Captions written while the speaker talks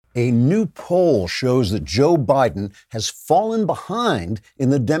A new poll shows that Joe Biden has fallen behind in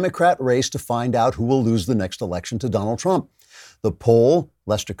the Democrat race to find out who will lose the next election to Donald Trump. The poll,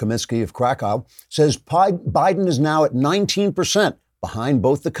 Lester Kaminsky of Krakow, says Biden is now at 19%, behind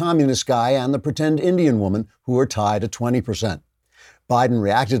both the communist guy and the pretend Indian woman, who are tied at 20%. Biden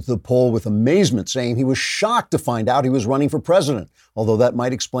reacted to the poll with amazement, saying he was shocked to find out he was running for president, although that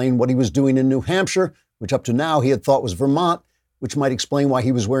might explain what he was doing in New Hampshire, which up to now he had thought was Vermont, which might explain why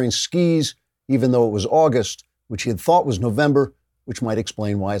he was wearing skis, even though it was August, which he had thought was November, which might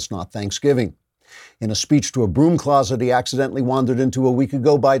explain why it's not Thanksgiving. In a speech to a broom closet he accidentally wandered into a week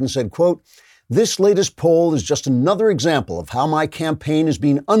ago, Biden said, quote, "This latest poll is just another example of how my campaign is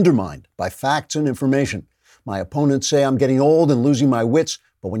being undermined by facts and information. My opponents say I'm getting old and losing my wits,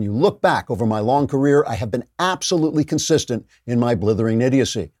 but when you look back over my long career, I have been absolutely consistent in my blithering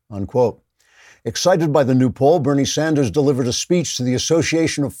idiocy," unquote. Excited by the new poll, Bernie Sanders delivered a speech to the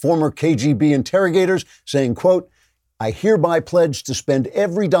Association of Former KGB Interrogators saying, quote, "I hereby pledge to spend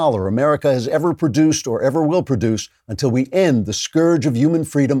every dollar America has ever produced or ever will produce until we end the scourge of human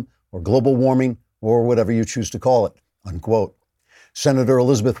freedom or global warming or whatever you choose to call it," unquote. Senator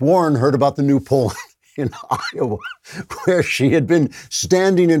Elizabeth Warren heard about the new poll in Iowa, where she had been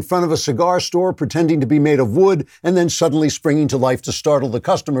standing in front of a cigar store pretending to be made of wood and then suddenly springing to life to startle the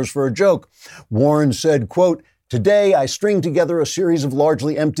customers for a joke. Warren said, quote, "Today I string together a series of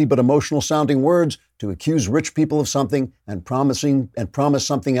largely empty but emotional sounding words to accuse rich people of something and promise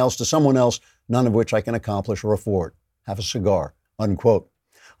something else to someone else, none of which I can accomplish or afford. Have a cigar," unquote.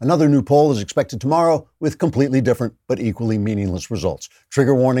 Another new poll is expected tomorrow with completely different but equally meaningless results.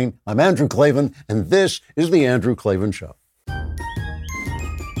 Trigger warning, I'm Andrew Klavan, and this is The Andrew Klavan Show. I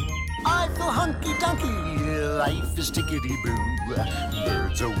feel hunky-dunky, life is tickety-boo.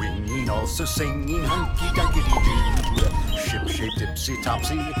 Birds are winging, also singing hunky-dunky-doo. Ship-shaped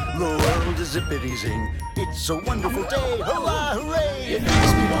ipsy-topsy, the world is zippity-zing. It's a wonderful day, hurrah, hooray! It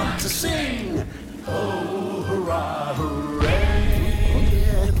makes me want to sing. Oh, hurrah, hooray!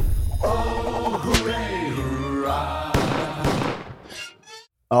 Oh, hooray, hurrah!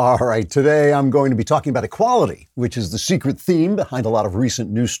 All right, today I'm going to be talking about equality, which is the secret theme behind a lot of recent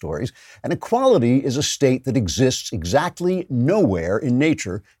news stories. And equality is a state that exists exactly nowhere in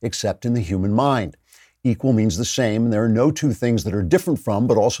nature except in the human mind. Equal means the same, and there are no two things that are different from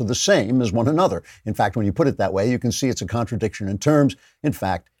but also the same as one another. In fact, when you put it that way, you can see it's a contradiction in terms. In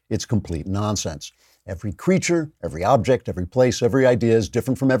fact, it's complete nonsense. Every creature, every object, every place, every idea is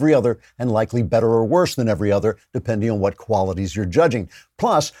different from every other and likely better or worse than every other, depending on what qualities you're judging.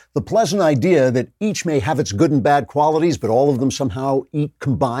 Plus, the pleasant idea that each may have its good and bad qualities, but all of them somehow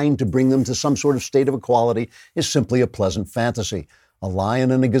combine to bring them to some sort of state of equality is simply a pleasant fantasy. A lion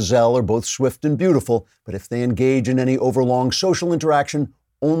and a gazelle are both swift and beautiful, but if they engage in any overlong social interaction,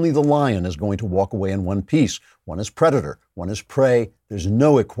 only the lion is going to walk away in one piece. One is predator, one is prey. There's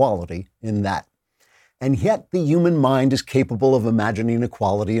no equality in that. And yet the human mind is capable of imagining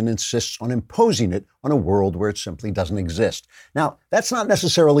equality and insists on imposing it on a world where it simply doesn't exist. Now, that's not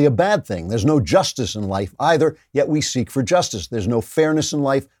necessarily a bad thing. There's no justice in life either, yet we seek for justice. There's no fairness in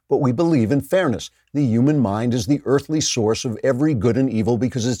life, but we believe in fairness. The human mind is the earthly source of every good and evil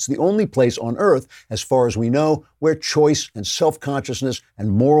because it's the only place on earth, as far as we know, where choice and self-consciousness and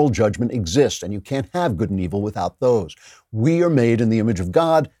moral judgment exist, and you can't have good and evil without those. We are made in the image of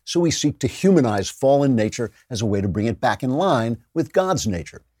God, so we seek to humanize fallen nature as a way to bring it back in line with God's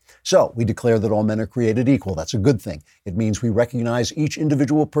nature. So we declare that all men are created equal. That's a good thing. It means we recognize each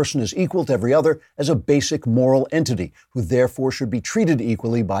individual person as equal to every other as a basic moral entity, who therefore should be treated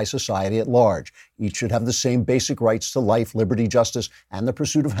equally by society at large. Each should have the same basic rights to life, liberty, justice, and the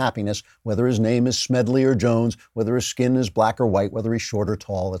pursuit of happiness, whether his name is Smedley or Jones, whether his skin is black or white, whether he's short or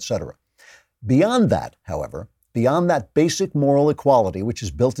tall, etc. Beyond that, however, beyond that basic moral equality, which is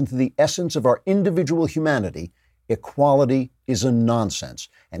built into the essence of our individual humanity, equality is a nonsense,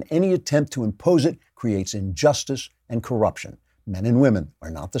 and any attempt to impose it creates injustice and corruption. Men and women are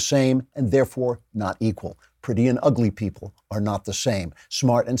not the same and therefore not equal. Pretty and ugly people are not the same.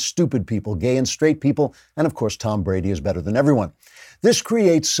 Smart and stupid people, gay and straight people, and of course Tom Brady is better than everyone. This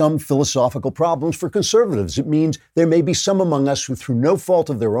creates some philosophical problems for conservatives. It means there may be some among us who, through no fault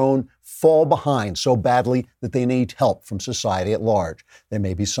of their own, fall behind so badly that they need help from society at large. There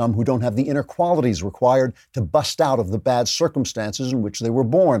may be some who don't have the inner qualities required to bust out of the bad circumstances in which they were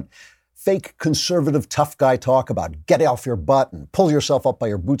born. Fake conservative tough guy talk about get off your butt and pull yourself up by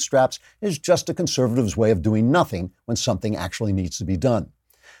your bootstraps is just a conservative's way of doing nothing when something actually needs to be done.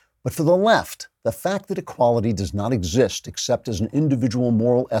 But for the left, the fact that equality does not exist except as an individual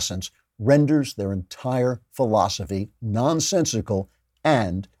moral essence renders their entire philosophy nonsensical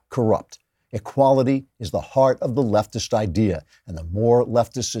and corrupt. Equality is the heart of the leftist idea, and the more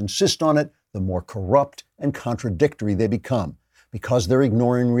leftists insist on it, the more corrupt and contradictory they become, because they're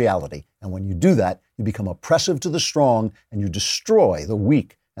ignoring reality. And when you do that, you become oppressive to the strong, and you destroy the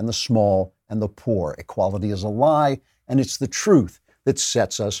weak and the small and the poor. Equality is a lie, and it's the truth that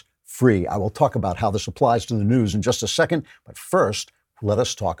sets us free. I will talk about how this applies to the news in just a second, but first, let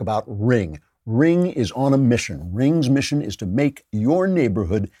us talk about Ring. Ring is on a mission. Ring's mission is to make your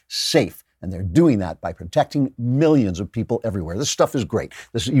neighborhood safe. And they're doing that by protecting millions of people everywhere. This stuff is great.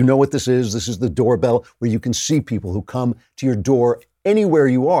 You know what this is. This is the doorbell where you can see people who come to your door anywhere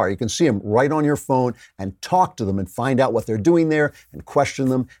you are. You can see them right on your phone and talk to them and find out what they're doing there and question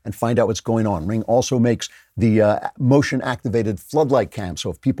them and find out what's going on. Ring also makes the motion-activated floodlight cam. So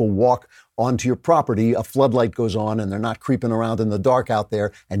if people walk onto your property, a floodlight goes on and they're not creeping around in the dark out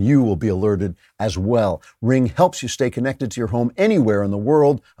there, and you will be alerted as well. Ring helps you stay connected to your home anywhere in the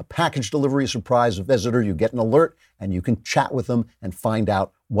world. A package delivery surprise a visitor, you get an alert and you can chat with them and find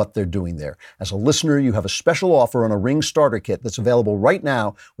out what they're doing there. As a listener, you have a special offer on a Ring starter kit that's available right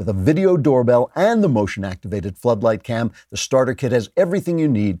now with a video doorbell and the motion-activated floodlight cam. The starter kit has everything you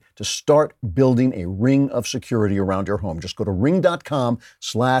need to start building a ring of security around your home. Just go to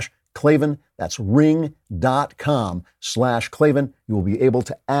ring.com/Klavan. That's ring.com/Klavan. You will be able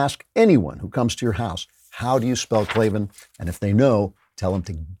to ask anyone who comes to your house, how do you spell Klavan? And if they know, tell them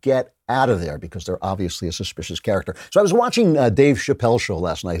to get out of there because they're obviously a suspicious character. So I was watching Dave Chappelle's show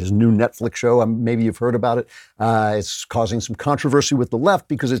last night, his new Netflix show. Maybe you've heard about it. It's causing some controversy with the left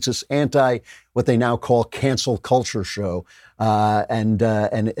because it's this what they now call cancel culture show. And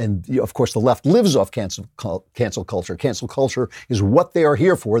of course, the left lives off cancel culture. Cancel culture is what they are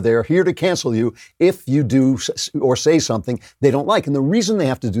here for. They are here to cancel you if you do or say something they don't like. And the reason they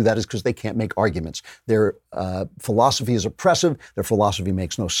have to do that is because they can't make arguments. Their philosophy is oppressive. Their philosophy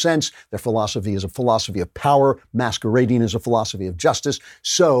makes no sense. Their philosophy is a philosophy of power, masquerading as a philosophy of justice.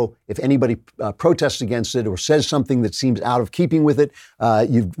 So if anybody protests against it or says something that seems out of keeping with it,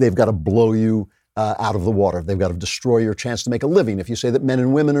 they've got to blow you out of the water. They've got to destroy your chance to make a living. If you say that men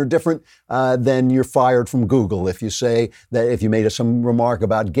and women are different, then you're fired from Google. If you say that if you made some remark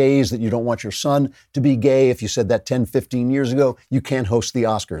about gays, that you don't want your son to be gay, if you said that 10, 15 years ago, you can't host the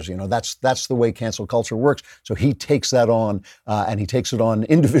Oscars. You know, that's the way cancel culture works. So he takes that on, and he takes it on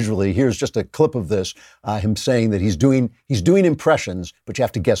individually. Here's just a clip of this, him saying that he's doing impressions, but you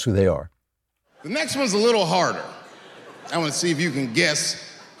have to guess who they are. The next one's a little harder. I want to see if you can guess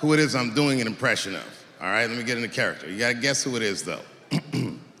who it is I'm doing an impression of. All right, let me get into character. You gotta guess who it is, though.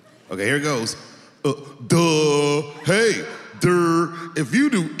 Okay, here it goes. Hey, if you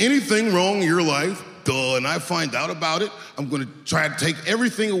do anything wrong in your life, and I find out about it, I'm gonna try to take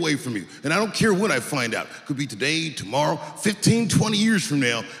everything away from you. And I don't care when I find out. Could be today, tomorrow, 15, 20 years from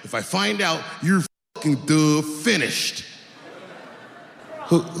now. If I find out, you're fucking finished.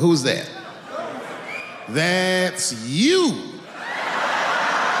 Who's that? That's you.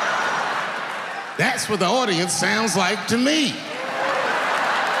 That's what the audience sounds like to me.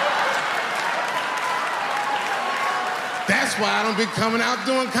 That's why I don't be coming out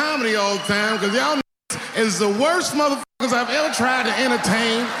doing comedy all the time, because y'all is the worst motherfuckers I've ever tried to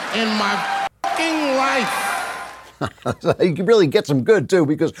entertain in my fucking life. He really gets them good, too,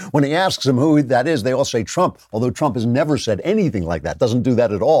 because when he asks them who that is, they all say Trump, although Trump has never said anything like that, doesn't do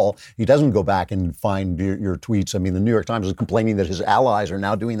that at all. He doesn't go back and find your tweets. I mean, the New York Times is complaining that his allies are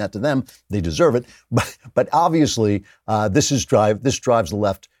now doing that to them. They deserve it. But obviously, this drives the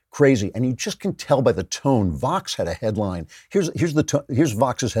left crazy. And you just can tell by the tone. Vox had a headline. Here's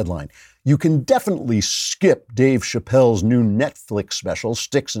Vox's headline. You can definitely skip Dave Chappelle's new Netflix special,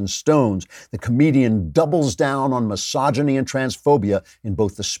 Sticks and Stones. The comedian doubles down on misogyny and transphobia in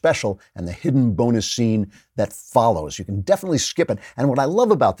both the special and the hidden bonus scene that follows. You can definitely skip it. And what I love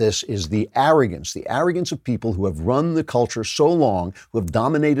about this is the arrogance of people who have run the culture so long, who have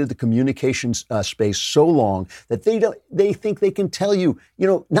dominated the communications space so long, that they think they can tell you,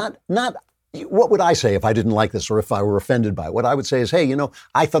 not what would I say if I didn't like this or if I were offended by it? What I would say is, hey,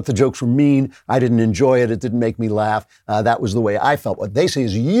 I thought the jokes were mean. I didn't enjoy it. It didn't make me laugh. That was the way I felt. What they say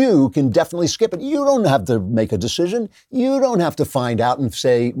is you can definitely skip it. You don't have to make a decision. You don't have to find out and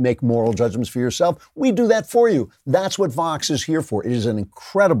make moral judgments for yourself. We do that for you. That's what Vox is here for. It is an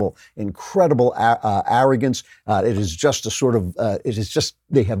incredible arrogance. It is just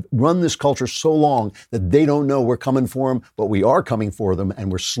they have run this culture so long that they don't know we're coming for them, but we are coming for them,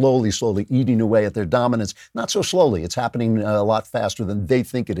 and we're slowly eating away at their dominance. Not so slowly. It's happening a lot faster than they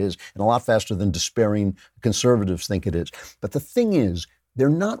think it is, and a lot faster than despairing conservatives think it is. But the thing is, they're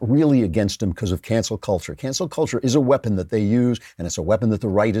not really against him because of cancel culture. Cancel culture is a weapon that they use, and it's a weapon that the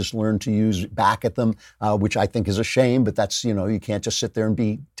right has learned to use back at them, which I think is a shame, but that's, you can't just sit there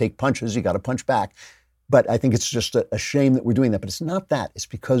and take punches. You got to punch back. But I think it's just a shame that we're doing that. But it's not that. It's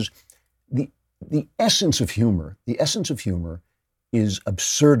because the essence of humor is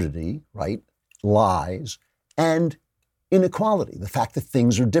absurdity, right? Lies, and inequality. The fact that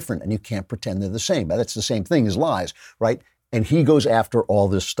things are different and you can't pretend they're the same. That's the same thing as lies, right? And he goes after all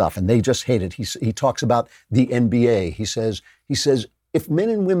this stuff, and they just hate it. He talks about the NBA. He says, if men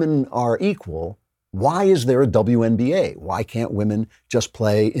and women are equal, why is there a WNBA? Why can't women just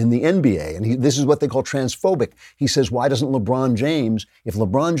play in the NBA? And this is what they call transphobic. He says, why doesn't LeBron James, if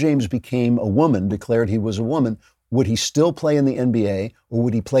LeBron James became a woman, declared he was a woman, would he still play in the NBA, or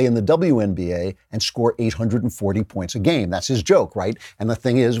would he play in the WNBA and score 840 points a game? That's his joke, right? And the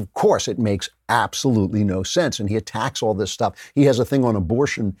thing is, of course, it makes absolutely no sense. And he attacks all this stuff. He has a thing on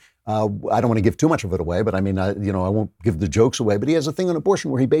abortion. I don't want to give too much of it away, but I mean, I won't give the jokes away. But he has a thing on abortion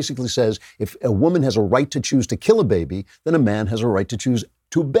where he basically says, if a woman has a right to choose to kill a baby, then a man has a right to choose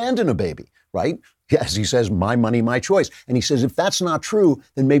to abandon a baby, right? Yes, he says, my money, my choice. And he says, if that's not true,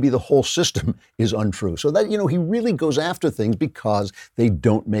 then maybe the whole system is untrue. So that, he really goes after things because they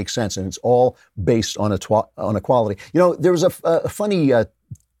don't make sense. And it's all based on equality. There was a funny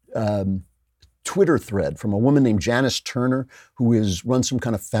Twitter thread from a woman named Janice Turner, who runs some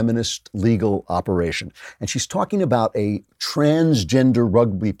kind of feminist legal operation. And she's talking about a transgender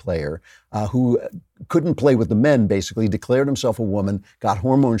rugby player who couldn't play with the men, basically, declared himself a woman, got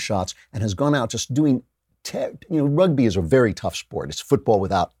hormone shots, and has gone out just doing, rugby is a very tough sport. It's football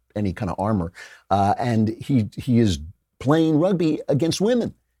without any kind of armor. And he is playing rugby against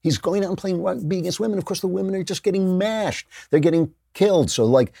women. He's going out and playing rugby against women. Of course, the women are just getting mashed. They're getting killed. So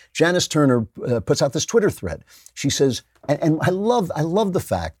like Janice Turner puts out this Twitter thread. She says, and I love the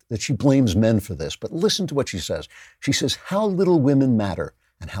fact that she blames men for this, but listen to what she says. She says, how little women matter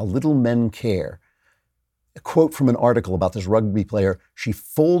and how little men care. A quote from an article about this rugby player: she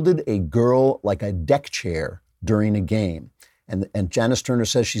folded a girl like a deck chair during a game. And Janice Turner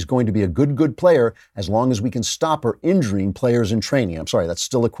says she's going to be a good player as long as we can stop her injuring players in training. I'm sorry, that's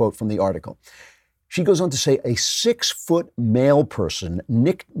still a quote from the article. She goes on to say, a 6-foot male person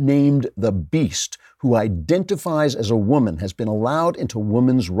nicknamed the Beast, who identifies as a woman, has been allowed into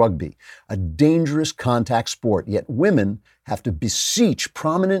women's rugby, a dangerous contact sport. Yet women have to beseech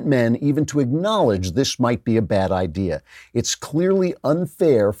prominent men even to acknowledge this might be a bad idea. It's clearly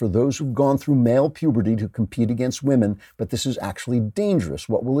unfair for those who've gone through male puberty to compete against women, but this is actually dangerous.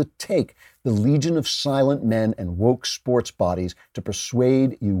 What will it take? The legion of silent men and woke sports bodies to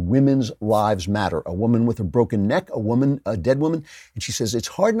persuade you women's lives matter. A woman with a broken neck, a dead woman. And she says, it's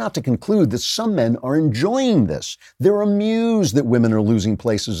hard not to conclude that some men are enjoying this. They're amused that women are losing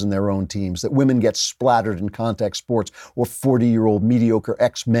places in their own teams, that women get splattered in contact sports, or 40-year-old mediocre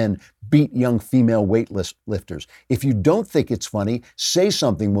ex-men beat young female weightlifters. If you don't think it's funny, say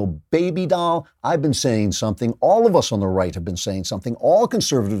something. Well, baby doll, I've been saying something. All of us on the right have been saying something. All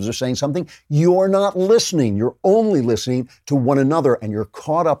conservatives are saying something. You're not listening. You're only listening to one another, and you're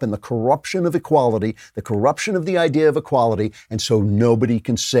caught up in the corruption of equality, the corruption of the idea of equality, and so nobody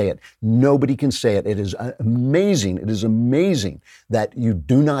can say it. Nobody can say it. It is amazing. It is amazing that you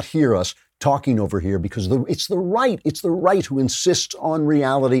do not hear us talking over here, because it's the right who insists on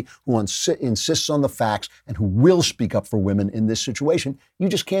reality, who insists on the facts, and who will speak up for women in this situation. You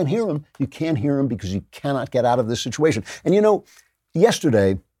just can't hear them. You can't hear them because you cannot get out of this situation. And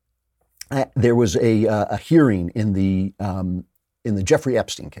yesterday there was a hearing in the Jeffrey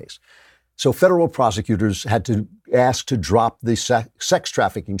Epstein case. So federal prosecutors had to ask to drop the sex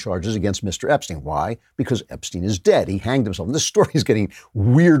trafficking charges against Mr. Epstein. Why? Because Epstein is dead. He hanged himself. And this story is getting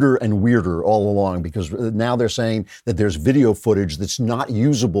weirder and weirder all along, because now they're saying that there's video footage that's not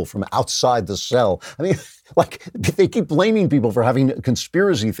usable from outside the cell. I mean, like, they keep blaming people for having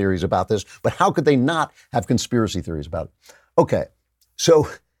conspiracy theories about this, but how could they not have conspiracy theories about it? Okay, so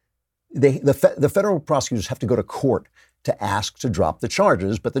the federal prosecutors have to go to court to ask to drop the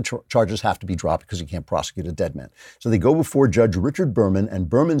charges, but the charges have to be dropped because you can't prosecute a dead man. So they go before Judge Richard Berman, and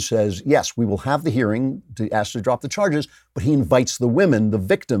Berman says, yes, we will have the hearing to ask to drop the charges, but he invites the women, the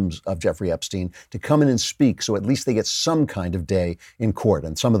victims of Jeffrey Epstein, to come in and speak, so at least they get some kind of day in court.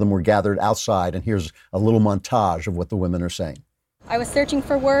 And some of them were gathered outside, and here's a little montage of what the women are saying. I was searching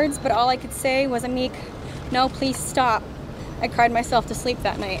for words, but all I could say was a meek, no, please stop. I cried myself to sleep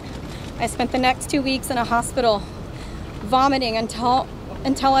that night. I spent the next 2 weeks in a hospital, vomiting until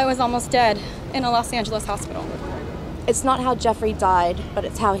I was almost dead in a Los Angeles hospital. It's not how Jeffrey died, but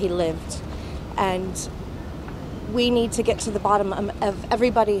it's how he lived. And we need to get to the bottom of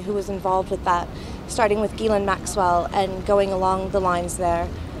everybody who was involved with that, starting with Ghislaine Maxwell and going along the lines there.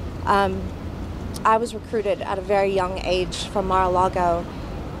 I was recruited at a very young age from Mar-a-Lago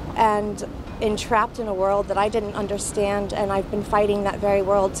and entrapped in a world that I didn't understand, and I've been fighting that very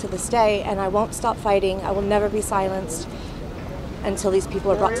world to this day, and I won't stop fighting. I will never be silenced until these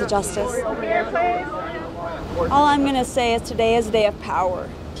people are brought to justice. All I'm going to say is today is a day of power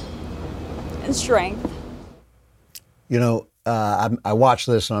and strength. You know, I watch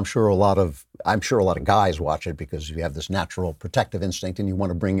this, and I'm sure a lot of guys watch it because you have this natural protective instinct, and you want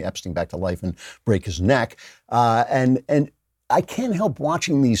to bring Epstein back to life and break his neck. And I can't help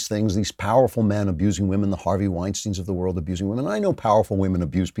watching these things, these powerful men abusing women, the Harvey Weinsteins of the world abusing women. I know powerful women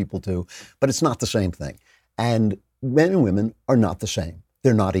abuse people too, but it's not the same thing. And men and women are not the same.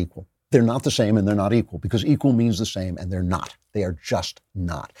 They're not equal. They're not the same and they're not equal, because equal means the same and they're not. They are just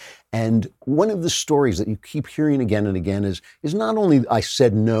not. And one of the stories that you keep hearing again and again is not only I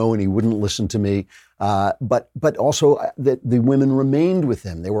said no and he wouldn't listen to me, but also that the women remained with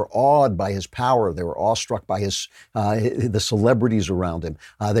him. They were awed by his power. They were awestruck by the celebrities around him.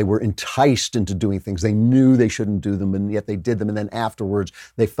 They were enticed into doing things. They knew they shouldn't do them, and yet they did them. And then afterwards,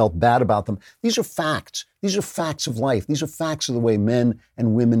 they felt bad about them. These are facts. These are facts of life. These are facts of the way men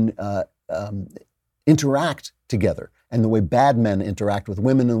and women interact together, and the way bad men interact with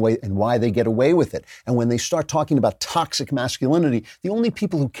women, and why they get away with it. And when they start talking about toxic masculinity, the only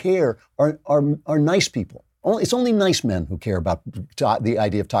people who care are nice people. It's only nice men who care about the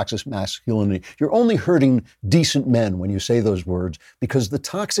idea of toxic masculinity. You're only hurting decent men when you say those words, because the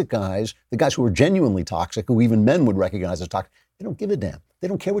toxic guys, the guys who are genuinely toxic, who even men would recognize as toxic, they don't give a damn. They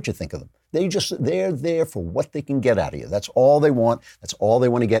don't care what you think of them. They're there for what they can get out of you. That's all they want. That's all they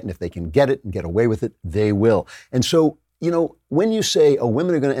want to get. And if they can get it and get away with it, they will. And so, you know, when you say, oh,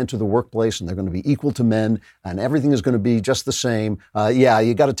 women are going to enter the workplace and they're going to be equal to men and everything is going to be just the same,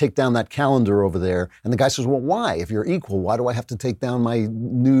 you got to take down that calendar over there. And the guy says, well, why? If you're equal, why do I have to take down my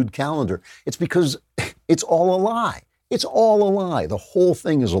nude calendar? It's because it's all a lie. It's all a lie. The whole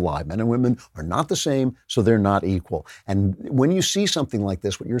thing is a lie. Men and women are not the same, so they're not equal. And when you see something like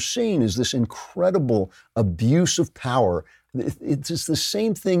this, what you're seeing is this incredible abuse of power. It's the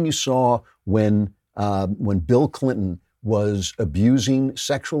same thing you saw when Bill Clinton was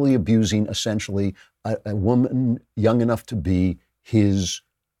sexually abusing, essentially, a woman young enough to be his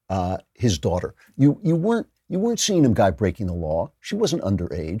daughter. You weren't seeing a guy breaking the law. She wasn't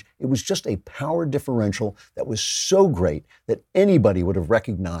underage. It was just a power differential that was so great that anybody would have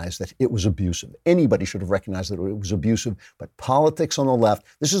recognized that it was abusive. Anybody should have recognized that it was abusive. But politics on the left,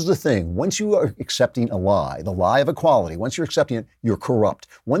 this is the thing. Once you are accepting a lie, the lie of equality, once you're accepting it, you're corrupt.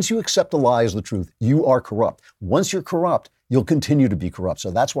 Once you accept a lie as the truth, you are corrupt. Once you're corrupt, you'll continue to be corrupt.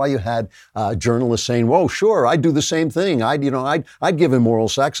 So that's why you had journalists saying, "Whoa, sure, I'd do the same thing. I'd give him oral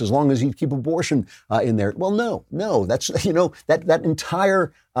sex as long as he'd keep abortion in there." Well, no, that's that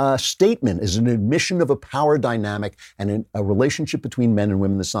entire statement is an admission of a power dynamic and a relationship between men and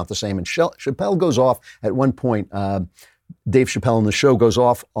women that's not the same. And Chappelle goes off at one point. Dave Chappelle on the show goes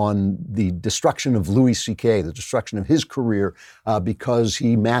off on the destruction of Louis C.K., the destruction of his career because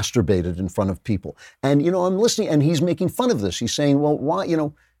he masturbated in front of people. And, I'm listening and he's making fun of this. He's saying, well, why,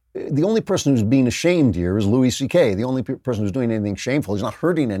 the only person who's being ashamed here is Louis C.K., the only person who's doing anything shameful. He's not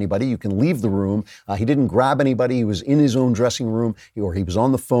hurting anybody. You can leave the room. He didn't grab anybody. He was in his own dressing room or he was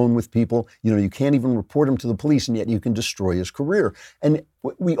on the phone with people. You can't even report him to the police, and yet you can destroy his career. And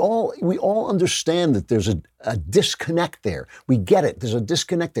we all understand that there's a disconnect there. We get it. There's a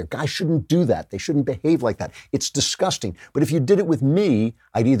disconnect there. Guys shouldn't do that. They shouldn't behave like that. It's disgusting. But if you did it with me,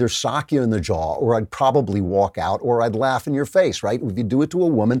 I'd either sock you in the jaw or I'd probably walk out or I'd laugh in your face, right? If you do it to a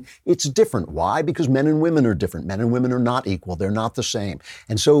woman, it's different. Why? Because men and women are different. Men and women are not equal. They're not the same.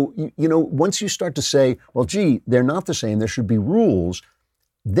 And so, once you start to say, well, gee, they're not the same, there should be rules,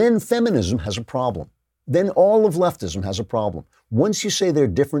 then feminism has a problem. Then all of leftism has a problem. Once you say they're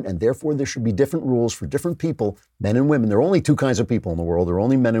different and therefore there should be different rules for different people, men and women, there are only two kinds of people in the world. There are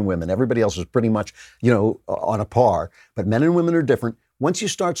only men and women. Everybody else is pretty much, on a par. But men and women are different. Once you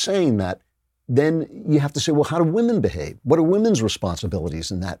start saying that, then you have to say, well, how do women behave? What are women's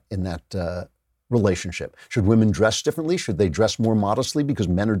responsibilities in that relationship? Should women dress differently? Should they dress more modestly because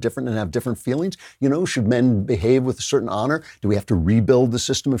men are different and have different feelings? Should men behave with a certain honor? Do we have to rebuild the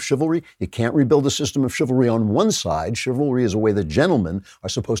system of chivalry? You can't rebuild the system of chivalry on one side. Chivalry is a way that gentlemen are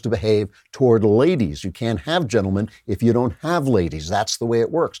supposed to behave toward ladies. You can't have gentlemen if you don't have ladies. That's the way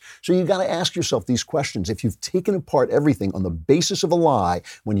it works. So you got to ask yourself these questions. If you've taken apart everything on the basis of a lie,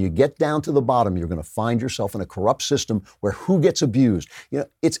 when you get down to the bottom, you're going to find yourself in a corrupt system where who gets abused? They're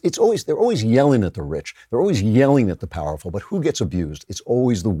always yelling screaming at the rich. They're always yelling at the powerful. But who gets abused? It's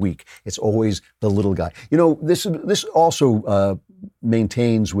always the weak. It's always the little guy. You know, this also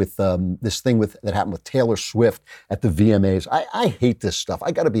maintains with this thing that happened with Taylor Swift at the VMAs. I hate this stuff.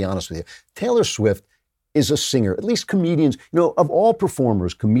 I got to be honest with you. Taylor Swift is a singer. At least comedians, you know, of all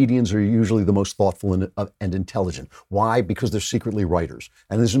performers, comedians are usually the most thoughtful and intelligent. Why? Because they're secretly writers.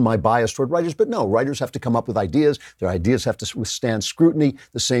 And this is my bias toward writers, but no, writers have to come up with ideas. Their ideas have to withstand scrutiny.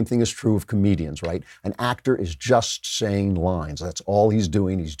 The same thing is true of comedians, right? An actor is just saying lines. That's all he's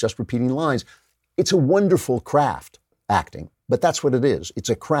doing. He's just repeating lines. It's a wonderful craft, acting. But that's what it is. It's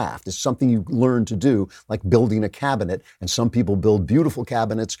a craft. It's something you learn to do, like building a cabinet. And some people build beautiful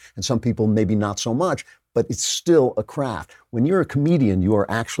cabinets, and some people maybe not so much. But it's still a craft. When you're a comedian, you are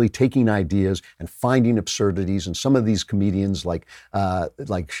actually taking ideas and finding absurdities. And some of these comedians, like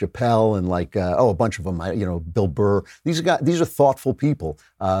Chappelle and a bunch of them, Bill Burr. These are thoughtful people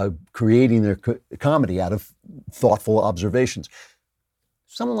creating their comedy out of thoughtful observations.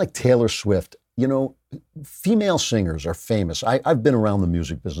 Someone like Taylor Swift. You know, female singers are famous. I've been around the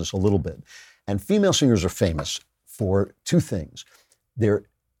music business a little bit, and female singers are famous for two things. They're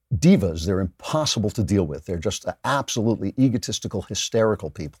divas. They're impossible to deal with. They're just absolutely egotistical, hysterical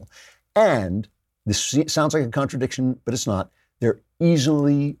people. And this sounds like a contradiction, but it's not. They're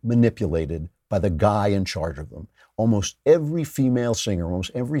easily manipulated by the guy in charge of them. Almost every female singer,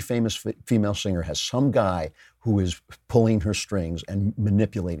 almost every famous female singer has some guy who is pulling her strings and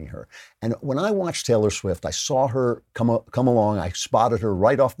manipulating her. And when I watched Taylor Swift, I saw her come along. I spotted her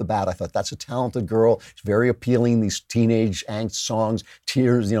right off the bat. I thought, that's a talented girl. It's very appealing, these teenage angst songs,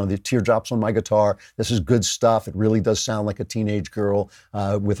 tears, the teardrops on my guitar. This is good stuff. It really does sound like a teenage girl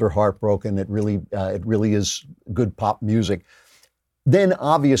with her heart broken. It really is good pop music. Then,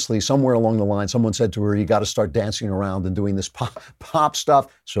 obviously, somewhere along the line, someone said to her, you got to start dancing around and doing this pop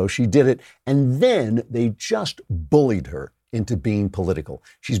stuff. So she did it. And then they just bullied her into being political.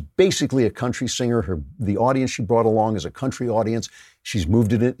 She's basically a country singer. The audience she brought along is a country audience. She's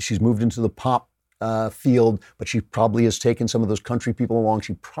moved into the pop field, but she probably has taken some of those country people along.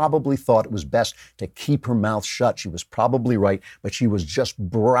 She probably thought it was best to keep her mouth shut. She was probably right, but she was just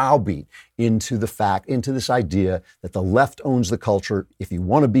browbeat into this idea that the left owns the culture. If you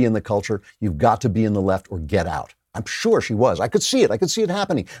want to be in the culture, you've got to be in the left or get out. I'm sure she was. I could see it. I could see it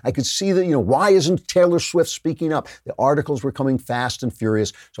happening. I could see that, why isn't Taylor Swift speaking up? The articles were coming fast and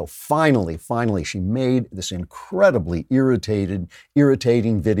furious. So finally, she made this incredibly irritating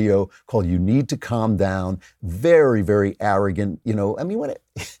video called You Need to Calm Down. Very, very arrogant. What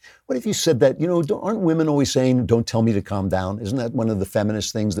if you said that, aren't women always saying, don't tell me to calm down? Isn't that one of the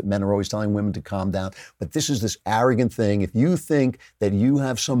feminist things that men are always telling women to calm down? But this is this arrogant thing. If you think that you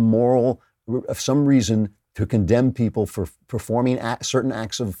have some reason to condemn people for performing certain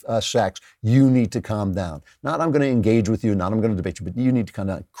acts of sex, you need to calm down. Not I'm going to engage with you, not I'm going to debate you, but you need to calm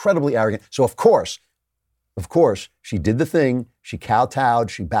down. Incredibly arrogant. So of course, she did the thing. She kowtowed,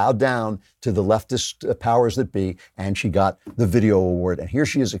 she bowed down to the leftist powers that be, and she got the video award. And here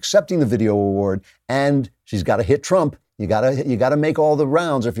she is accepting the video award, and she's got to hit Trump. You gotta make all the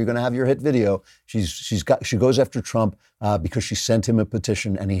rounds if you're going to have your hit video. She goes after Trump because she sent him a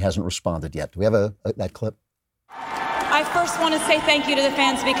petition and he hasn't responded yet. Do we have that clip? I first want to say thank you to the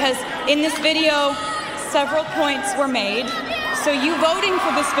fans because in this video, several points were made. So you voting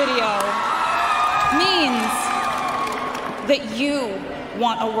for this video means that you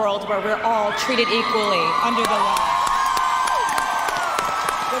want a world where we're all treated equally under the law.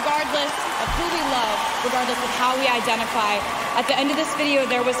 Regardless of who we love, regardless of how we identify. At the end of this video,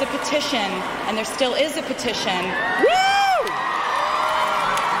 there was a petition, and there still is a petition,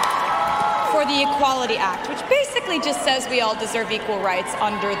 for the Equality Act, which basically just says we all deserve equal rights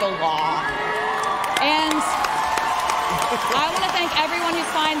under the law. And I want to thank everyone who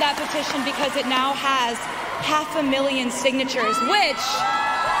signed that petition because it now has 500,000 signatures,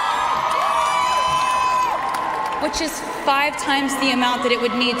 which is 5 times the amount that it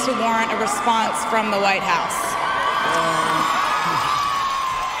would need to warrant a response from the White House.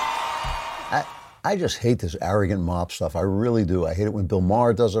 I just hate this arrogant mob stuff. I really do. I hate it when Bill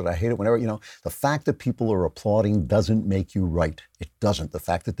Maher does it. I hate it whenever, the fact that people are applauding doesn't make you right. It doesn't. The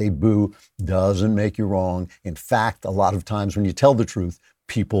fact that they boo doesn't make you wrong. In fact, a lot of times when you tell the truth,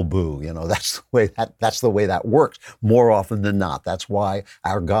 people boo. That's the way that works more often than not. That's why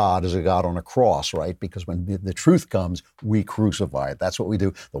our God is a God on a cross, right? Because when the truth comes, we crucify it. That's what we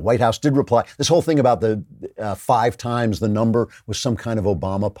do. The White House did reply. This whole thing about the 5 times the number was some kind of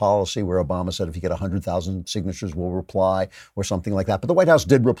Obama policy where Obama said if you get 100,000 signatures, we'll reply or something like that. But the White House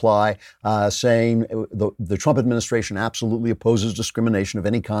did reply saying the Trump administration absolutely opposes discrimination of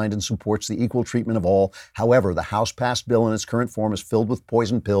any kind and supports the equal treatment of all. However, the House-passed bill in its current form is filled with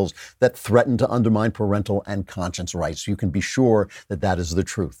poison pills that threaten to undermine parental and conscience rights. You can be sure that that is the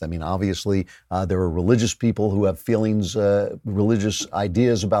truth. I mean, obviously, there are religious people who have feelings, religious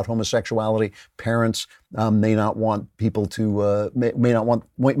ideas about homosexuality. Parents may not want people to, may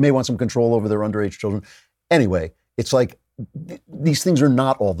want some control over their underage children. Anyway, it's like these things are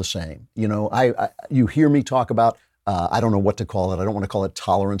not all the same. You hear me talk about I don't know what to call it. I don't want to call it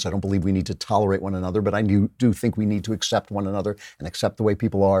tolerance. I don't believe we need to tolerate one another, but I do think we need to accept one another and accept the way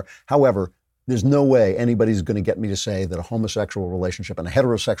people are. However, there's no way anybody's going to get me to say that a homosexual relationship and a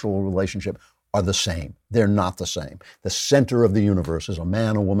heterosexual relationship are the same. They're not the same. The center of the universe is a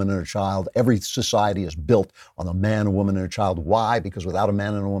man, a woman, and a child. Every society is built on a man, a woman, and a child. Why? Because without a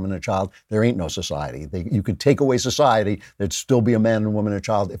man and a woman and a child, there ain't no society. You could take away society, there'd still be a man and a woman and a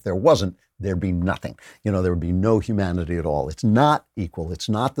child. If there wasn't, there'd be nothing. There would be no humanity at all. It's not equal. It's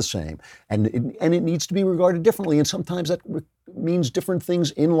not the same. And it needs to be regarded differently. And sometimes that means different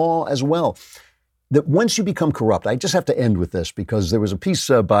things in law as well. That once you become corrupt, I just have to end with this because there was a piece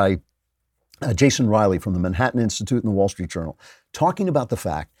by Jason Riley from the Manhattan Institute and the Wall Street Journal talking about the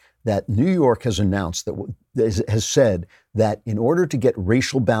fact that New York has announced has said that in order to get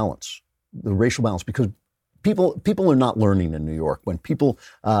racial balance, because people are not learning in New York. When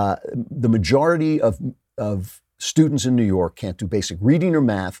the majority of students in New York can't do basic reading or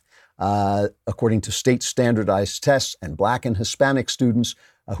math, according to state standardized tests, and Black and Hispanic students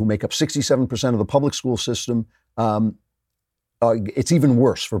who make up 67% of the public school system, it's even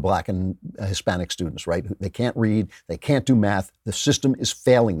worse for Black and Hispanic students, right? They can't read, they can't do math. The system is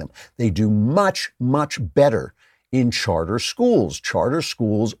failing them. They do much, much better in charter schools. Charter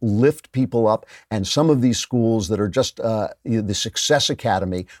schools lift people up, and some of these schools that are just the Success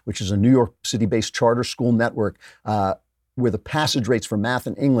Academy, which is a New York City-based charter school network, where the passage rates for math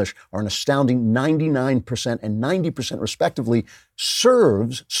and English are an astounding 99% and 90% respectively,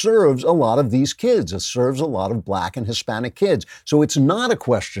 serves a lot of these kids. It serves a lot of Black and Hispanic kids. So it's not a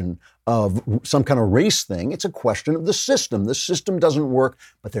question of some kind of race thing. It's a question of the system. The system doesn't work,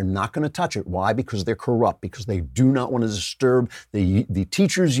 but they're not going to touch it. Why? Because they're corrupt, because they do not want to disturb the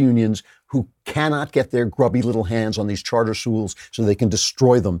teachers' unions who cannot get their grubby little hands on these charter schools so they can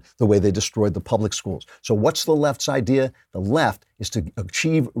destroy them the way they destroyed the public schools. So what's the left's idea? The left is to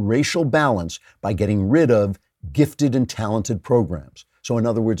achieve racial balance by getting rid of gifted and talented programs. So in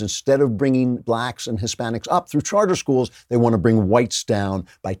other words, instead of bringing Blacks and Hispanics up through charter schools, they want to bring whites down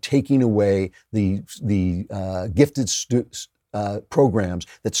by taking away the gifted programs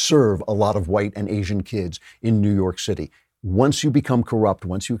that serve a lot of white and Asian kids in New York City. Once you become corrupt,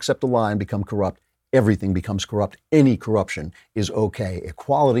 once you accept a lie and become corrupt, everything becomes corrupt. Any corruption is okay.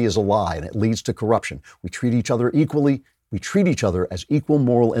 Equality is a lie, and it leads to corruption. We treat each other equally. We treat each other as equal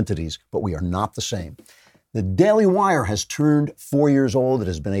moral entities, but we are not the same. The Daily Wire has turned 4 years old. It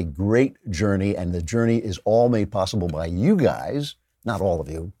has been a great journey, and the journey is all made possible by you guys. Not all of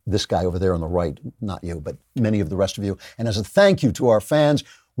you. This guy over there on the right, not you, but many of the rest of you. And as a thank you to our fans,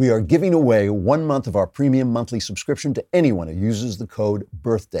 we are giving away 1 month of our premium monthly subscription to anyone who uses the code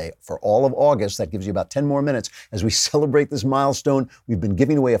BIRTHDAY for all of August. That gives you about 10 more minutes. As we celebrate this milestone, we've been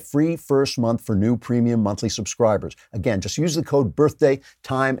giving away a free first month for new premium monthly subscribers. Again, just use the code BIRTHDAY.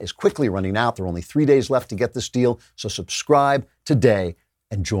 Time is quickly running out. There are only 3 days left to get this deal. So subscribe today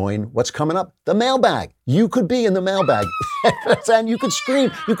and join what's coming up, the mailbag. You could be in the mailbag. And you could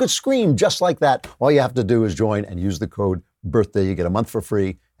scream just like that. All you have to do is join and use the code BIRTHDAY. You get a month for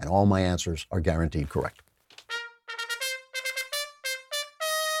free, and all my answers are guaranteed correct.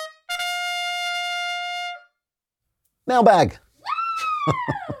 Mailbag.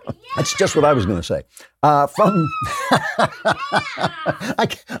 That's just what I was going to say. I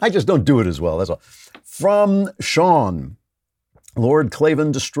just don't do it as well, that's all. From Sean. Lord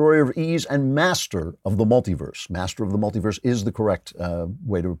Claven, destroyer of ease and master of the multiverse. Master of the multiverse is the correct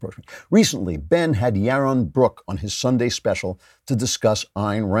way to approach me. Recently, Ben had Yaron Brook on his Sunday special to discuss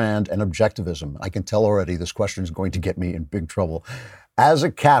Ayn Rand and objectivism. I can tell already this question is going to get me in big trouble. As a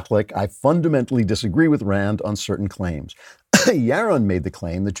Catholic, I fundamentally disagree with Rand on certain claims. Yaron made the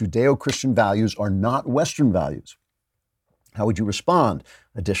claim that Judeo-Christian values are not Western values. How would you respond?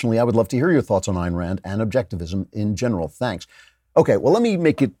 Additionally, I would love to hear your thoughts on Ayn Rand and objectivism in general. Thanks. Okay, well, let me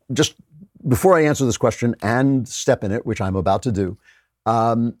make it just before I answer this question and step in it, which I'm about to do.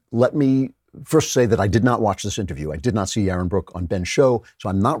 Let me first say that I did not watch this interview. I did not see Aaron Brook on Ben's show, so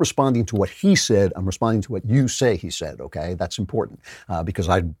I'm not responding to what he said. I'm responding to what you say he said, okay? That's important because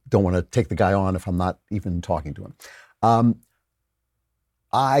I don't want to take the guy on if I'm not even talking to him.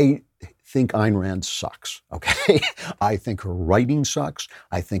 I think Ayn Rand sucks, okay? I think her writing sucks.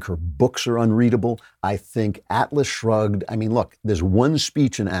 I think her books are unreadable. I think Atlas Shrugged, I mean, look, there's one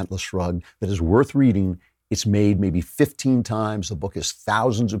speech in Atlas Shrugged that is worth reading. It's made maybe 15 times. The book is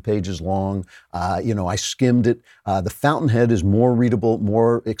thousands of pages long. I skimmed it. The Fountainhead is more readable,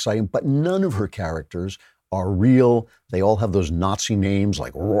 more exciting, but none of her characters are real. They all have those Nazi names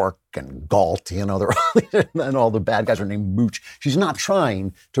like Rourke and Galt, and all the bad guys are named Mooch. She's not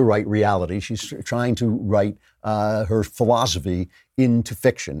trying to write reality. She's trying to write her philosophy into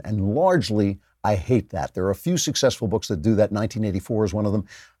fiction. And largely, I hate that. There are a few successful books that do that. 1984 is one of them.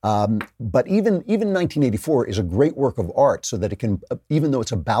 But even 1984 is a great work of art so that it can, even though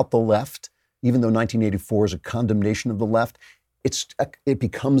it's about the left, even though 1984 is a condemnation of the left, it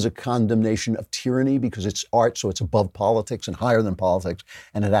becomes a condemnation of tyranny because it's art, so it's above politics and higher than politics,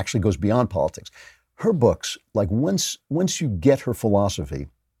 and it actually goes beyond politics. Her books, like once you get her philosophy,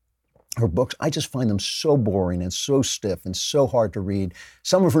 her books, I just find them so boring and so stiff and so hard to read.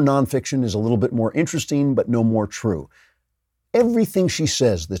 Some of her nonfiction is a little bit more interesting, but no more true. Everything she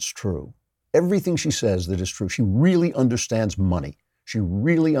says that's true, everything she says that is true, she really understands money. She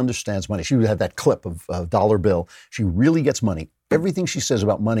really understands money. She had that clip of a dollar bill. She really gets money. Everything she says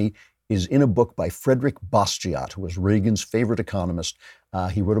about money is in a book by Frederick Bastiat, who was Reagan's favorite economist.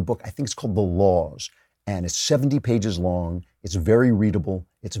 He wrote a book, I think it's called The Laws, and it's 70 pages long. It's very readable.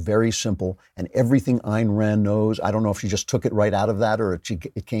 It's very simple. And everything Ayn Rand knows, I don't know if she just took it right out of that or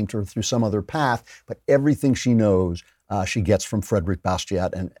it came to her through some other path, but everything she knows, she gets from Frederick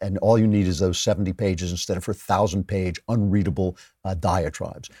Bastiat, and all you need is those 70 pages instead of her 1,000-page unreadable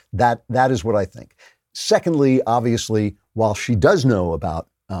diatribes. That is what I think. Secondly, obviously, while she does know about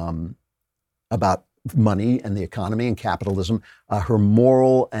money and the economy and capitalism, her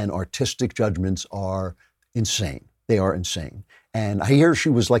moral and artistic judgments are insane. They are insane. And I hear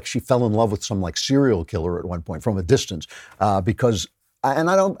she fell in love with some serial killer at one point from a distance because. And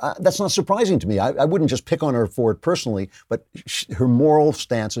that's not surprising to me. I wouldn't just pick on her for it personally, but her moral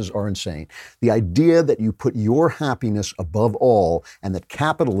stances are insane. The idea that you put your happiness above all and that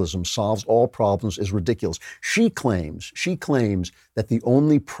capitalism solves all problems is ridiculous. She claims that the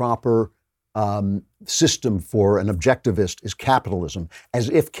only proper system for an objectivist is capitalism, as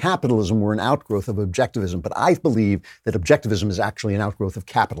if capitalism were an outgrowth of objectivism. But I believe that objectivism is actually an outgrowth of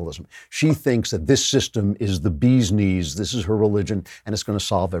capitalism. She thinks that this system is the bee's knees, this is her religion, and it's going to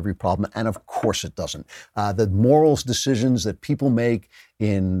solve every problem. And of course it doesn't. The morals decisions that people make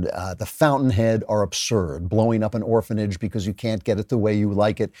in the Fountainhead are absurd. Blowing up an orphanage because you can't get it the way you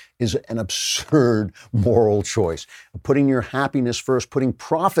like it is an absurd moral choice. Putting your happiness first, putting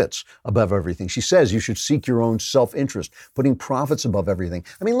profits above everything. She says you should seek your own self-interest, putting profits above everything.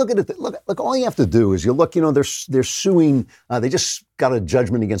 I mean, look at it. Look, all you have to do is you look, they're suing, they just got a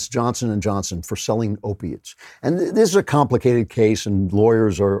judgment against Johnson & Johnson for selling opiates. And this is a complicated case, and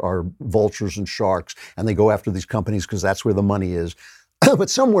lawyers are vultures and sharks, and they go after these companies because that's where the money is. But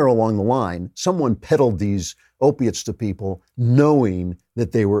somewhere along the line, someone peddled these opiates to people knowing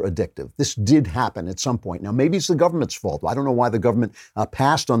that they were addictive. This did happen at some point. Now, maybe it's the government's fault. I don't know why the government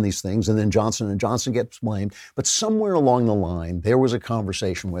passed on these things and then Johnson & Johnson gets blamed. But somewhere along the line, there was a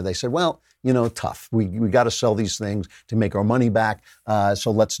conversation where they said, well, tough. We got to sell these things to make our money back.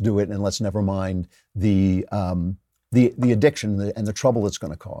 So let's do it, and let's never mind the addiction and the trouble it's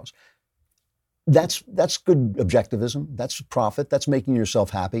going to cause. That's good objectivism. That's profit. That's making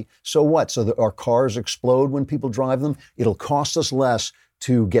yourself happy. So what? So our cars explode when people drive them? It'll cost us less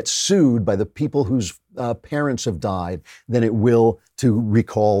to get sued by the people whose parents have died than it will to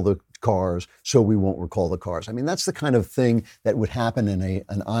recall the cars, so we won't recall the cars. I mean, that's the kind of thing that would happen in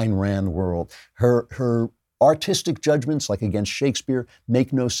an Ayn Rand world. Her artistic judgments, like against Shakespeare,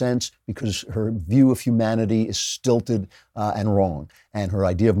 make no sense because her view of humanity is stilted and wrong, and her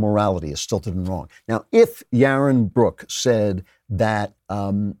idea of morality is stilted and wrong. Now, if Yaron Brook said that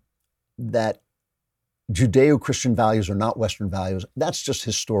Judeo-Christian values are not Western values, that's just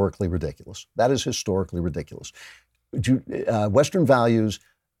historically ridiculous. That is historically ridiculous. Western values,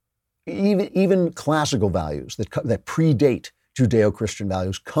 even classical values that predate Judeo-Christian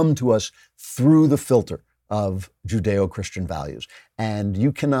values, come to us through the filter of Judeo-Christian values. And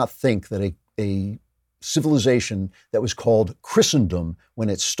you cannot think that a civilization that was called Christendom when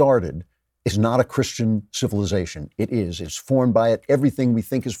it started is not a Christian civilization. It is. It's formed by it. Everything we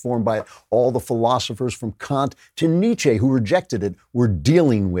think is formed by it. All the philosophers from Kant to Nietzsche who rejected it were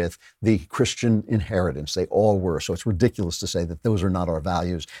dealing with the Christian inheritance. They all were. So it's ridiculous to say that those are not our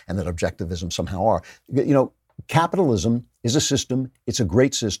values and that objectivism somehow are. You know, capitalism is a system. It's a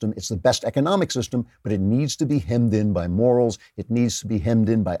great system. It's the best economic system, but it needs to be hemmed in by morals. It needs to be hemmed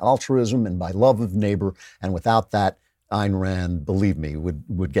in by altruism and by love of neighbor. And without that, Ayn Rand, believe me,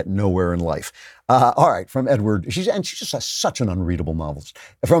 would get nowhere in life. All right, from Edward. She's just such an unreadable novelist.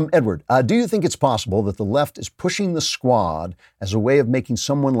 From Edward, do you think it's possible that the left is pushing the squad as a way of making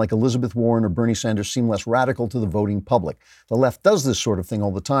someone like Elizabeth Warren or Bernie Sanders seem less radical to the voting public? The left does this sort of thing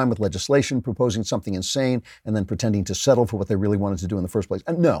all the time with legislation, proposing something insane and then pretending to settle for what they really wanted to do in the first place.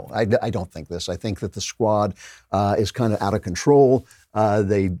 No, I don't think this. I think that the squad is kind of out of control. I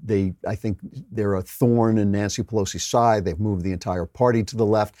think they're a thorn in Nancy Pelosi's side. They've moved the entire party to the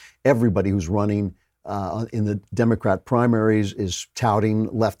left. Everybody who's running in the Democrat primaries is touting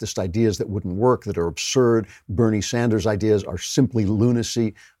leftist ideas that wouldn't work, that are absurd. Bernie Sanders' ideas are simply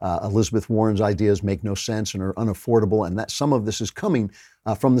lunacy. Elizabeth Warren's ideas make no sense and are unaffordable. And that some of this is coming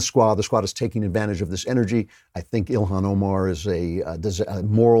from the squad. The squad is taking advantage of this energy. I think Ilhan Omar is a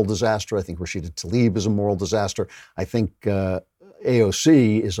moral disaster. I think Rashida Tlaib is a moral disaster. I think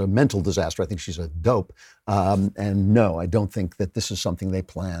AOC is a mental disaster. I think she's a dope. And no, I don't think that this is something they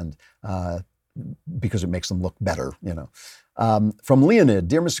planned because it makes them look better, you know. From Leonid,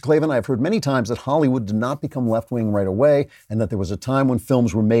 dear Mr. Klavan, I've heard many times that Hollywood did not become left-wing right away and that there was a time when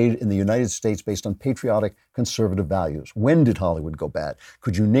films were made in the United States based on patriotic conservative values. When did Hollywood go bad?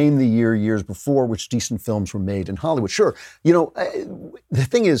 Could you name the years before which decent films were made in Hollywood? Sure. You know, the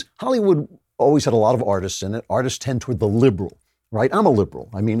thing is, Hollywood always had a lot of artists in it. Artists tend toward the liberal. Right? I'm a liberal.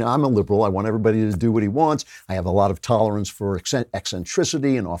 I mean, I'm a liberal. I want everybody to do what he wants. I have a lot of tolerance for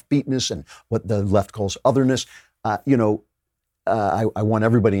eccentricity and offbeatness and what the left calls otherness. I want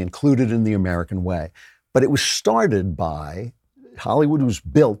everybody included in the American way. But it was started by, Hollywood was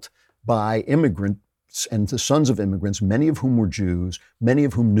built by immigrants and the sons of immigrants, many of whom were Jews, many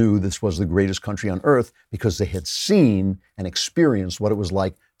of whom knew this was the greatest country on earth because they had seen and experienced what it was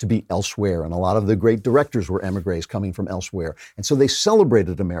like to be elsewhere. And a lot of the great directors were emigres coming from elsewhere. And so they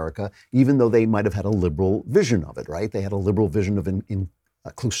celebrated America, even though they might have had a liberal vision of it, right? They had a liberal vision of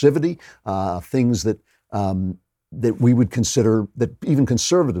inclusivity, things that we would consider, that even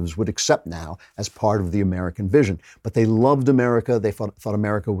conservatives would accept now as part of the American vision. But they loved America. They thought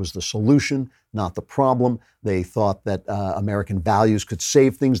America was the solution, not the problem. They thought that American values could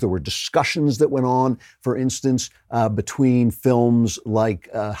save things. There were discussions that went on, for instance, between films like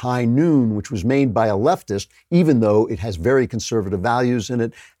High Noon, which was made by a leftist, even though it has very conservative values in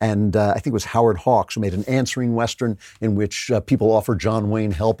it. And I think it was Howard Hawks who made an answering Western in which people offer John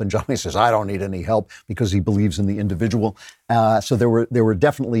Wayne help. And John Wayne says, I don't need any help because he believes in the individual. So there were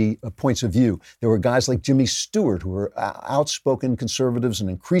definitely points of view. There were guys like Jimmy Stewart who were outspoken conservatives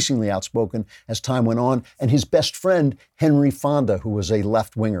and increasingly outspoken as time went on. And his best friend, Henry Fonda, who was a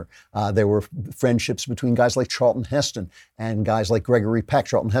left-winger. There were friendships between guys like Charlton Heston and guys like Gregory Peck.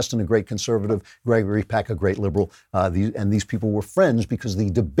 Charlton Heston, a great conservative, Gregory Peck, a great liberal. And these people were friends because the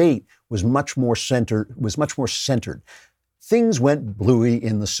debate was much more centered. Things went bluey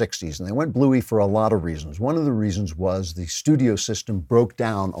in the 60s, and they went bluey for a lot of reasons. One of the reasons was the studio system broke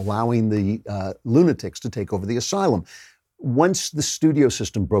down, allowing the lunatics to take over the asylum. Once the studio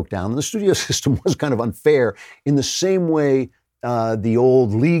system broke down, and the studio system was kind of unfair in the same way the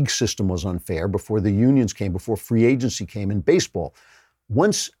old league system was unfair before the unions came, before free agency came in baseball.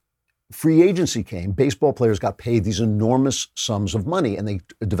 Once free agency came, baseball players got paid these enormous sums of money and they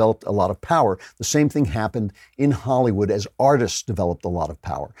developed a lot of power. The same thing happened in Hollywood as artists developed a lot of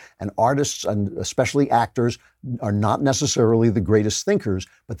power. And artists, and especially actors, are not necessarily the greatest thinkers,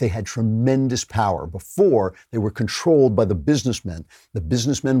 but they had tremendous power. Before, they were controlled by the businessmen. The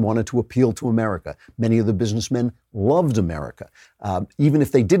businessmen wanted to appeal to America. Many of the businessmen loved America. Even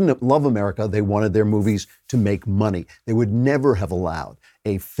if they didn't love America, they wanted their movies to make money. They would never have allowed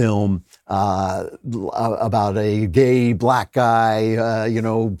a film about a gay black guy,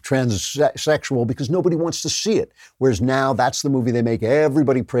 transsexual, because nobody wants to see it. Whereas now, that's the movie they make.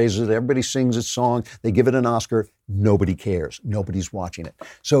 Everybody praises it. Everybody sings its song. They give it an Oscar. Nobody cares. Nobody's watching it.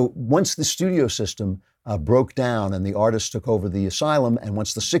 So once the studio system broke down and the artists took over the asylum, and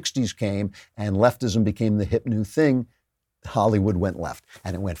once the 60s came and leftism became the hip new thing, Hollywood went left,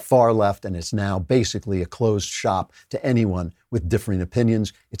 and it went far left, and it's now basically a closed shop to anyone with differing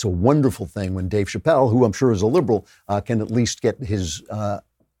opinions. It's a wonderful thing when Dave Chappelle, who I'm sure is a liberal, can at least get his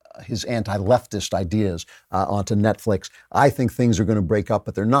his anti-leftist ideas onto Netflix. I think things are going to break up,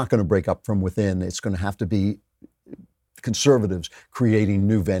 but they're not going to break up from within. It's going to have to be conservatives creating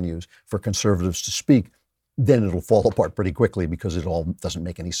new venues for conservatives to speak. Then it'll fall apart pretty quickly because it all doesn't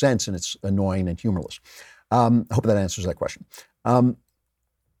make any sense and it's annoying and humorless. I hope that answers that question.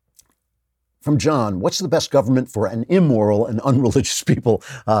 From John, what's the best government for an immoral and unreligious people?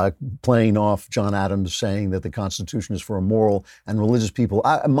 Playing off John Adams saying that the Constitution is for immoral and religious people.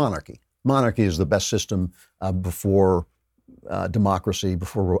 Monarchy. Monarchy is the best system before democracy,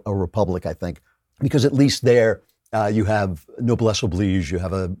 before a republic, I think, because at least there you have noblesse oblige, you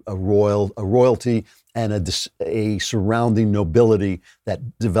have a royalty and a surrounding nobility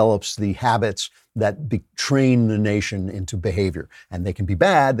that develops the habits that train the nation into behavior. And they can be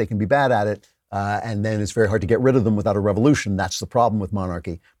bad at it, and then it's very hard to get rid of them without a revolution. That's the problem with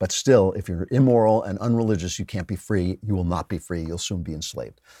monarchy. But still, if you're immoral and unreligious, you can't be free. You will not be free. You'll soon be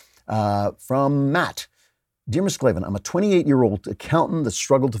enslaved. From Matt. Dear Mr. Klavan, I'm a 28-year-old accountant that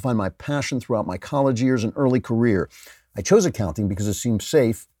struggled to find my passion throughout my college years and early career. I chose accounting because it seemed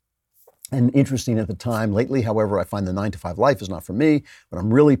safe and interesting at the time. Lately, however, I find the 9-to-5 life is not for me. What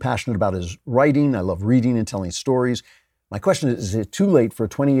I'm really passionate about is writing. I love reading and telling stories. My question is it too late for a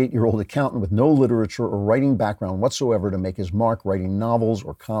 28-year-old accountant with no literature or writing background whatsoever to make his mark writing novels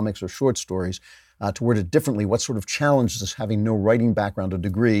or comics or short stories? To word it differently, what sort of challenges does having no writing background or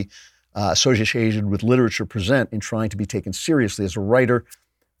degree associated with literature present in trying to be taken seriously as a writer?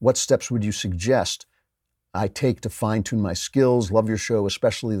 What steps would you suggest I take to fine-tune my skills? Love your show,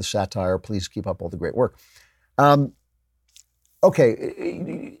 especially the satire. Please keep up all the great work.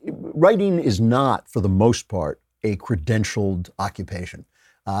 Okay, writing is not, for the most part, a credentialed occupation.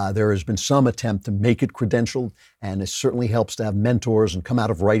 There has been some attempt to make it credentialed, and it certainly helps to have mentors and come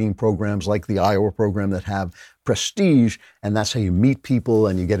out of writing programs like the Iowa program that have prestige, and that's how you meet people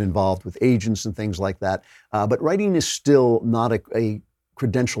and you get involved with agents and things like that. But writing is still not a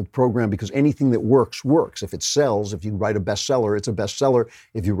credentialed program because anything that works. If it sells, if you write a bestseller, it's a bestseller.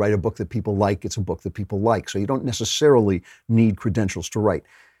 If you write a book that people like, it's a book that people like. So you don't necessarily need credentials to write.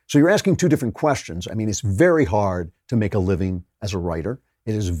 So you're asking two different questions. I mean, it's very hard to make a living as a writer.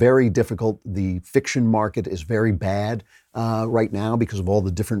 It is very difficult. The fiction market is very bad right now because of all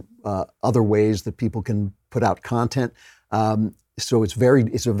the different other ways that people can put out content. So it's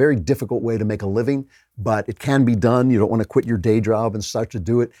a very difficult way to make a living, but it can be done. You don't want to quit your day job and start to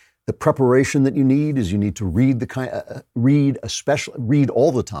do it. The preparation that you need is you need to read read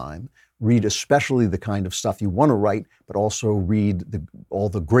all the time. Read especially the kind of stuff you want to write, but also read all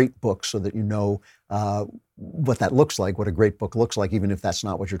the great books so that you know what that looks like, what a great book looks like, even if that's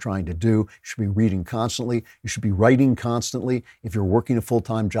not what you're trying to do. You should be reading constantly. You should be writing constantly. If you're working a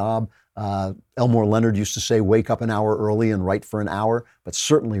full-time job, Elmore Leonard used to say, wake up an hour early and write for an hour, but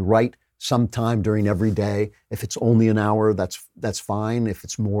certainly write sometime during every day. If it's only an hour, that's fine. If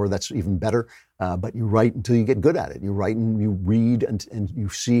it's more, that's even better. But you write until you get good at it. You write and you read and you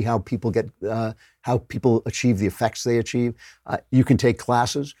see how people achieve the effects they achieve. You can take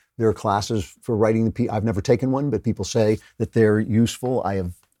classes. There are classes for writing. I've never taken one, but people say that they're useful. I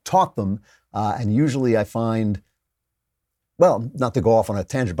have taught them, and usually I find, well, not to go off on a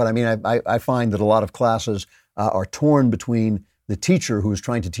tangent, but I mean, I find that a lot of classes are torn between the teacher who is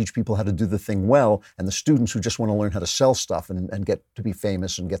trying to teach people how to do the thing well and the students who just want to learn how to sell stuff and get to be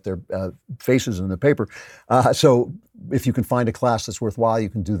famous and get their faces in the paper. So if you can find a class that's worthwhile, you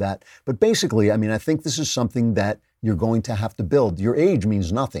can do that. But basically, I mean, I think this is something that you're going to have to build. Your age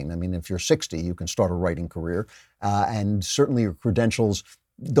means nothing. I mean, if you're 60, you can start a writing career. And certainly your credentials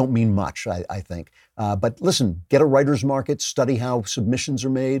don't mean much, I think. But listen, get a writer's market, study how submissions are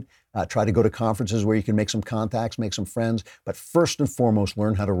made, try to go to conferences where you can make some contacts, make some friends. But first and foremost,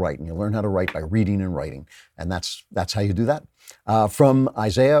 learn how to write. And you learn how to write by reading and writing. And that's how you do that. From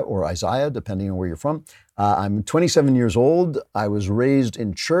Isaiah or Isaiah, depending on where you're from. I'm 27 years old. I was raised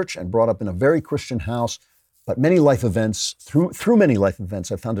in church and brought up in a very Christian house. But many life events, through many life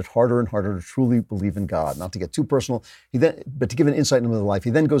events, I found it harder and harder to truly believe in God. Not to get too personal, but to give an insight into the life,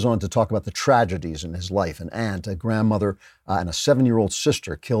 he then goes on to talk about the tragedies in his life. An aunt, a grandmother, and a 7-year-old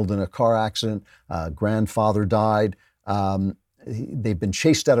sister killed in a car accident. Grandfather died. They've been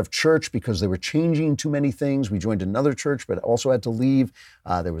chased out of church because they were changing too many things. We joined another church, but also had to leave.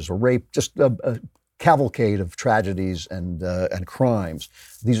 There was a rape, just a cavalcade of tragedies and crimes.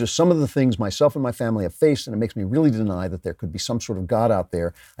 These are some of the things myself and my family have faced, and it makes me really deny that there could be some sort of God out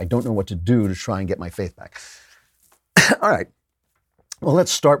there. I don't know what to do to try and get my faith back. All right. Well,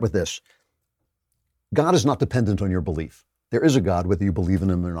 let's start with this. God is not dependent on your belief. There is a God, whether you believe in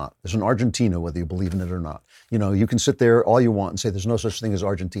him or not. There's an Argentina, whether you believe in it or not. You know, you can sit there all you want and say there's no such thing as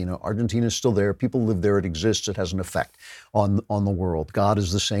Argentina. Argentina is still there. People live there. It exists. It has an effect on the world. God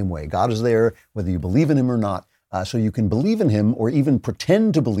is the same way. God is there, whether you believe in him or not. So you can believe in him or even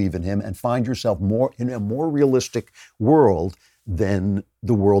pretend to believe in him and find yourself more in a more realistic world than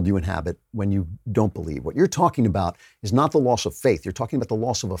the world you inhabit when you don't believe. What you're talking about is not the loss of faith. You're talking about the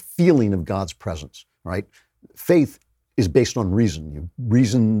loss of a feeling of God's presence, right? Faith is based on reason.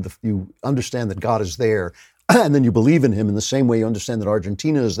 You understand that God is there, and then you believe in him in the same way you understand that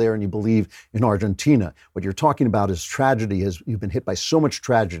Argentina is there and you believe in Argentina. What you're talking about is tragedy. You've been hit by so much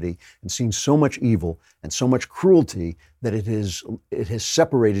tragedy and seen so much evil and so much cruelty that it has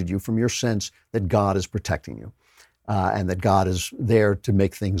separated you from your sense that God is protecting you and that God is there to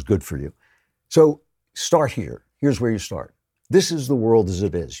make things good for you. So start here. Here's where you start. This is the world as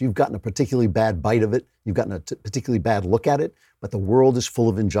it is. You've gotten a particularly bad bite of it. You've gotten a particularly bad look at it, but the world is full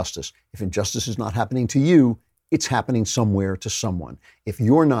of injustice. If injustice is not happening to you, it's happening somewhere to someone. If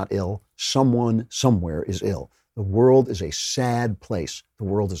you're not ill, someone somewhere is ill. The world is a sad place. The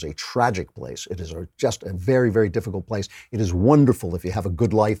world is a tragic place. It is just a very, very difficult place. It is wonderful if you have a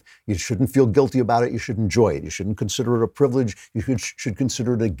good life. You shouldn't feel guilty about it. You should enjoy it. You shouldn't consider it a privilege. You should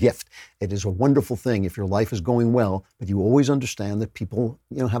consider it a gift. It is a wonderful thing if your life is going well, but you always understand that people,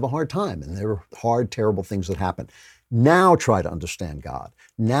 have a hard time, and there are hard, terrible things that happen. Now try to understand God.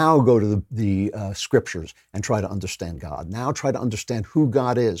 Now go to the scriptures and try to understand God. Now try to understand who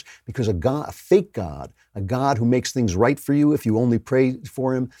God is, because a fake God, a God who makes things right for you if you only pray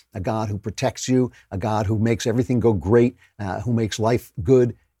for him, a God who protects you, a God who makes everything go great, who makes life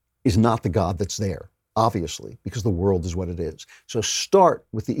good, is not the God that's there, obviously, because the world is what it is. So start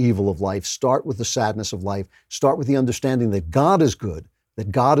with the evil of life, start with the sadness of life, start with the understanding that God is good,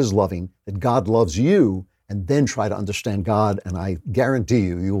 that God is loving, that God loves you, and then try to understand God, and I guarantee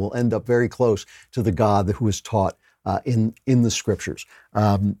you will end up very close to the God who is taught in the scriptures.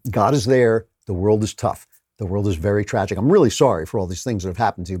 God is there. The world is tough. The world is very tragic. I'm really sorry for all these things that have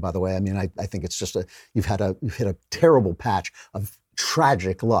happened to you, by the way. I mean, I think it's just you've hit a terrible patch of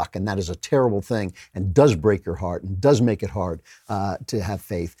tragic luck, and that is a terrible thing and does break your heart and does make it hard to have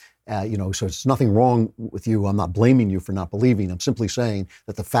faith. So it's nothing wrong with you. I'm not blaming you for not believing. I'm simply saying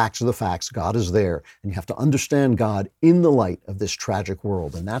that the facts are the facts. God is there, and you have to understand God in the light of this tragic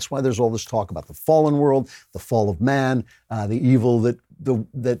world. And that's why there's all this talk about the fallen world, the fall of man, the evil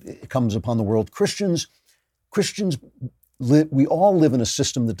that comes upon the world. Christians, we all live in a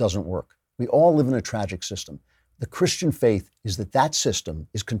system that doesn't work. We all live in a tragic system. The Christian faith is that system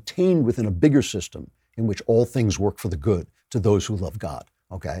is contained within a bigger system in which all things work for the good to those who love God.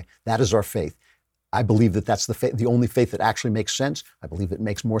 Okay, that is our faith. I believe that that's the only faith that actually makes sense. I believe it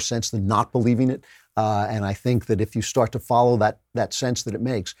makes more sense than not believing it. And I think that if you start to follow that sense that it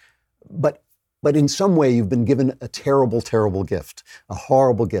makes, but in some way you've been given a terrible, terrible gift, a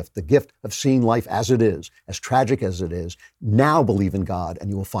horrible gift, the gift of seeing life as it is, as tragic as it is. Now believe in God and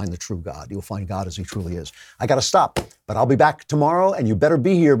you will find the true God. You will find God as he truly is. I got to stop, but I'll be back tomorrow, and you better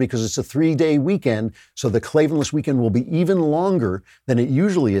be here because it's a 3-day weekend. So the Klavanless weekend will be even longer than it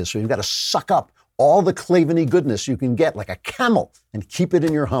usually is. So you've got to suck up all the Klavan-y goodness you can get like a camel and keep it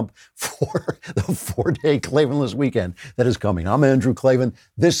in your hump for the 4-day Klavanless weekend that is coming. I'm Andrew Klavan.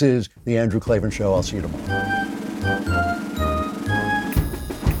 This is The Andrew Klavan Show. I'll see you tomorrow.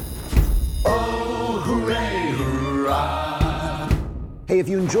 Oh, hooray, hurrah. Hey, if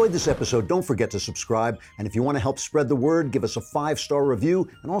you enjoyed this episode, don't forget to subscribe. And if you want to help spread the word, give us a 5-star review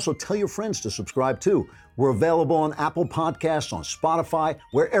and also tell your friends to subscribe too. We're available on Apple Podcasts, on Spotify,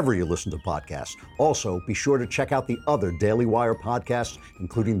 wherever you listen to podcasts. Also, be sure to check out the other Daily Wire podcasts,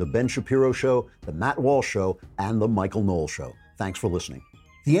 including The Ben Shapiro Show, The Matt Walsh Show, and The Michael Knowles Show. Thanks for listening.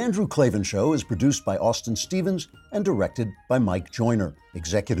 The Andrew Klavan Show is produced by Austin Stevens and directed by Mike Joyner.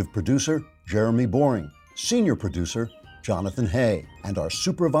 Executive producer, Jeremy Boring. Senior producer, Jonathan Hay. And our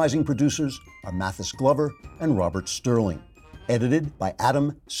supervising producers are Mathis Glover and Robert Sterling. Edited by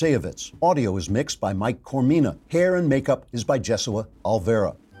Adam Sayevitz. Audio is mixed by Mike Cormina. Hair and makeup is by Jesua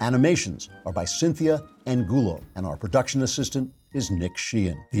Alvera. Animations are by Cynthia Angulo. And our production assistant is Nick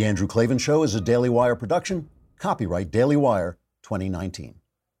Sheehan. The Andrew Klavan Show is a Daily Wire production. Copyright Daily Wire 2019.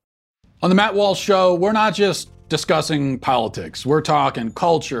 On the Matt Walsh Show, we're not just discussing politics. We're talking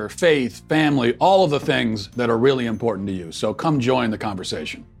culture, faith, family, all of the things that are really important to you. So come join the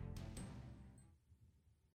conversation.